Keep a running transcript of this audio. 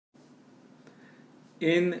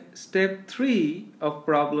In step 3 of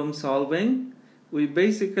problem solving, we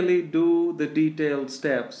basically do the detailed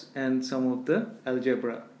steps and some of the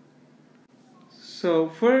algebra. So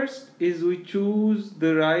first is we choose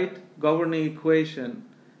the right governing equation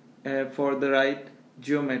for the right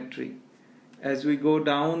geometry. As we go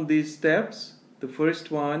down these steps, the first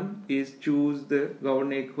one is choose the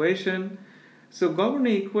governing equation. So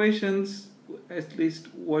governing equations, at least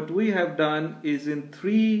what we have done, is in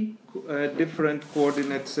three different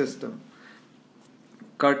coordinate system: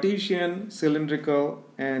 Cartesian, cylindrical,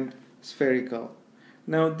 and spherical.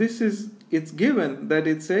 Now it's given that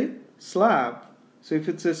it's a slab. So if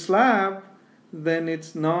it's a slab, then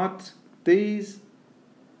it's not these,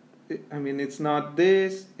 it's not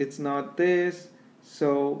this, it's not this,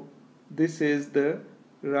 so this is the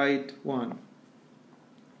right one.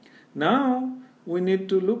 Now we need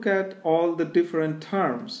to look at all the different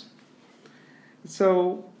terms.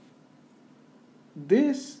 So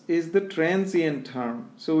this is the transient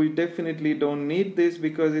term, so we definitely don't need this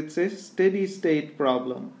because it's a steady state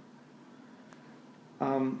problem.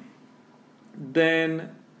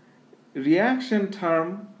 Then reaction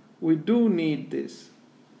term, we do need this.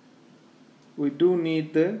 We do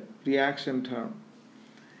need the reaction term.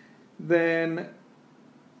 Then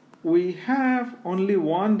we have only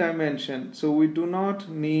one dimension, so we do not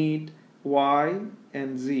need y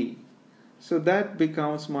and z. So that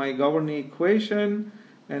becomes my governing equation,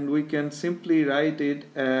 and we can simply write it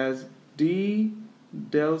as d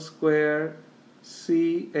del square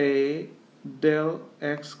ca del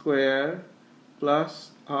x square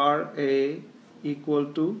plus ra equal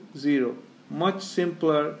to 0. Much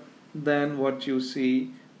simpler than what you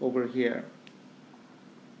see over here.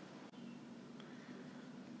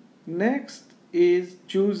 Next is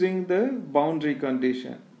choosing the boundary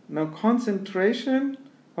condition. Now concentration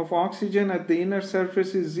of oxygen at the inner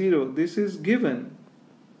surface is 0. This is given.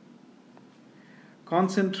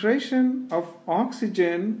 Concentration of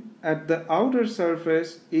oxygen at the outer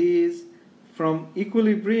surface is from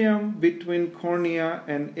equilibrium between cornea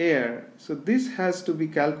and air. So this has to be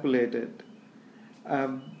calculated.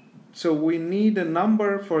 So we need a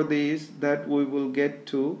number for these that we will get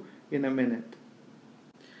to in a minute.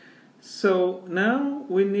 So now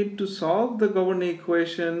we need to solve the governing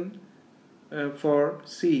equation for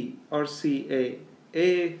C or Ca.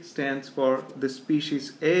 A stands for the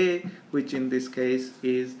species A, which in this case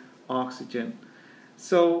is oxygen.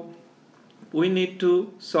 So we need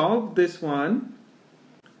to solve this one,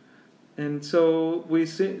 and so we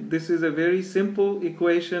see this is a very simple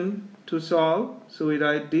equation to solve. So we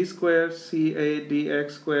write d square Ca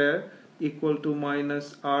dx square equal to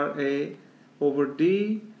minus Ra over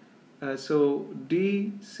d. So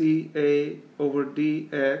dCa over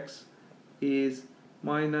dx is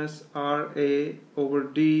minus Ra over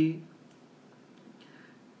d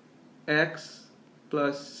x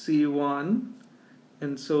plus C1,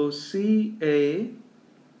 and so Ca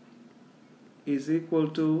is equal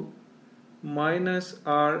to minus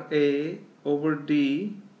Ra over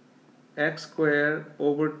d x square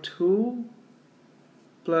over 2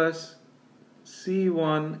 plus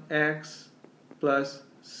C1x plus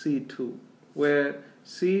C2, where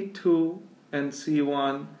C2 and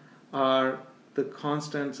C1 are the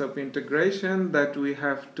constants of integration that we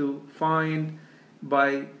have to find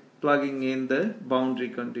by plugging in the boundary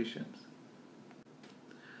conditions.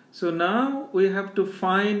 So now we have to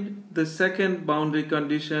find the second boundary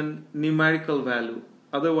condition numerical value.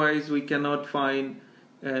 Otherwise we cannot find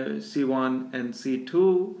C1 and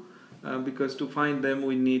C2 because to find them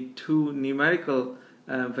we need two numerical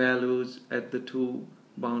values at the two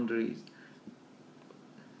boundaries.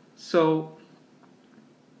 So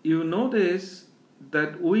you notice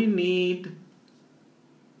that we need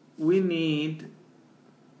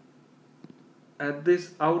at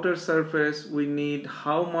this outer surface, we need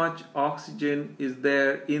how much oxygen is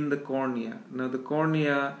there in the cornea. Now the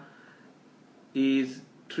cornea is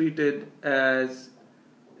treated as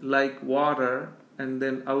like water, and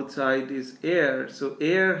then outside is air. So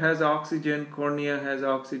air has oxygen, cornea has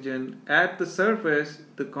oxygen. At the surface,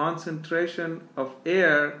 the concentration of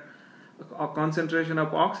air, concentration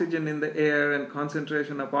of oxygen in the air and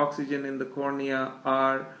concentration of oxygen in the cornea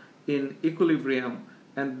are in equilibrium,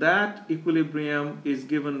 and that equilibrium is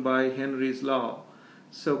given by Henry's law.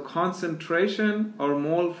 So concentration or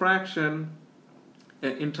mole fraction,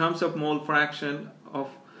 in terms of mole fraction of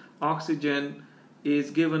oxygen,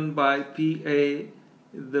 is given by Pa,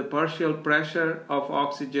 the partial pressure of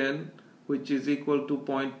oxygen, which is equal to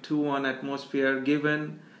 0.21 atmosphere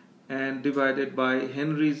given, and divided by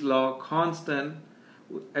Henry's law constant,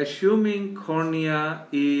 assuming cornea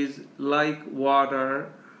is like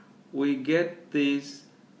water we get this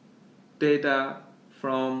data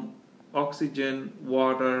from oxygen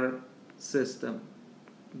water system.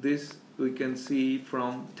 This we can see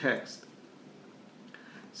from text.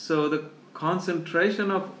 So the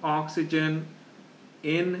concentration of oxygen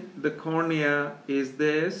in the cornea is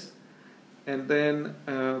this, and then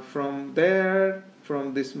from there,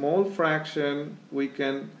 from this mole fraction, we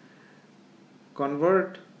can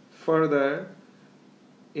convert further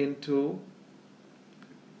into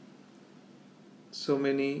so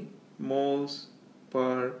many moles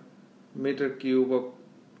per meter cube of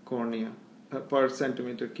cornea, per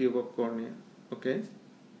centimeter cube of cornea. Okay.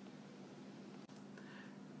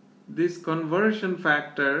 This conversion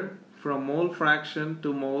factor from mole fraction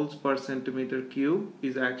to moles per centimeter cube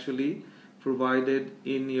is actually provided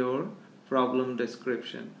in your problem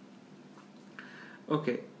description.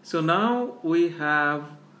 Okay, so now we have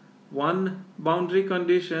one boundary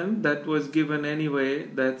condition that was given anyway,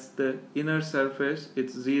 that's the inner surface,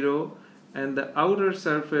 it's 0, and the outer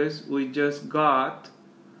surface we just got.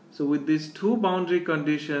 So with these two boundary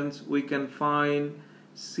conditions we can find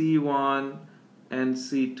C1 and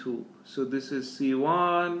C2. So this is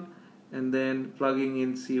C1, and then plugging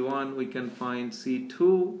in C1 we can find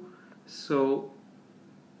C2. So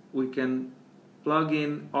we can plug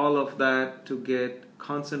in all of that to get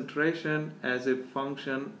concentration as a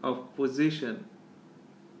function of position.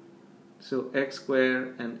 So x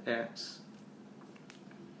squared and x.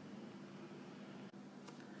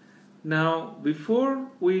 Now before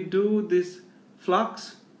we do this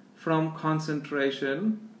flux from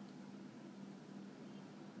concentration,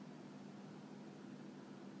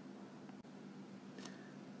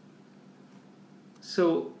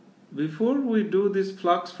 before we do this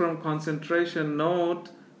flux from concentration, note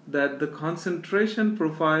that the concentration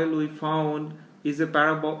profile we found is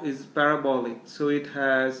parabolic. So it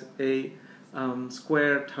has a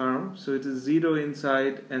square term. So it is 0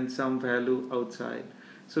 inside and some value outside.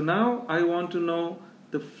 So now I want to know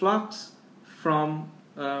the flux from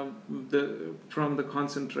the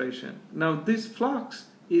concentration. Now this flux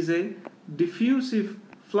is a diffusive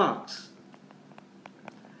flux.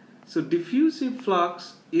 So diffusive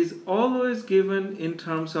flux is always given in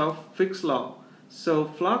terms of Fick's law. So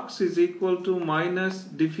flux is equal to minus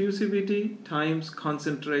diffusivity times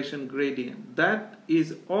concentration gradient. That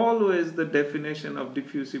is always the definition of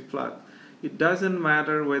diffusive flux. It doesn't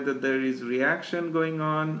matter whether there is reaction going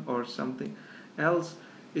on or something else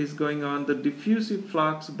is going on. The diffusive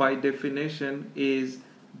flux by definition is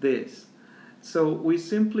this. So we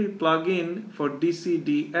simply plug in for dc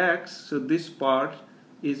dx. So this part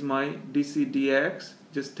is my dc dx,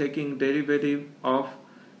 just taking derivative of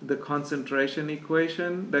the concentration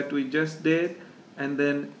equation that we just did, and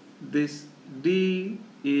then this d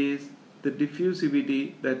is the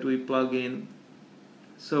diffusivity that we plug in.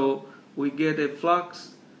 So we get a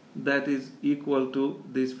flux that is equal to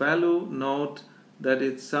this value. Note that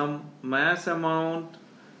it's some mass amount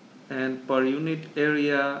and per unit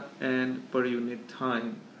area and per unit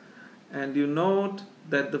time. And you note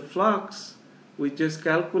that the flux we just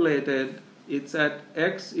calculated, it's at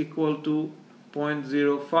x equal to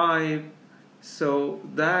 0.05, so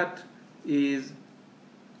that is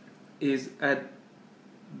at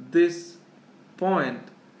this point.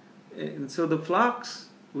 And so the flux,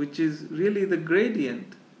 which is really the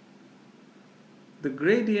gradient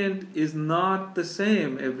is not the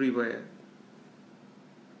same everywhere.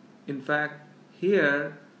 In fact,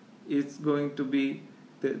 here it's going to be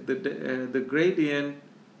the gradient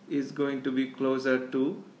is going to be closer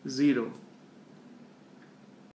to 0.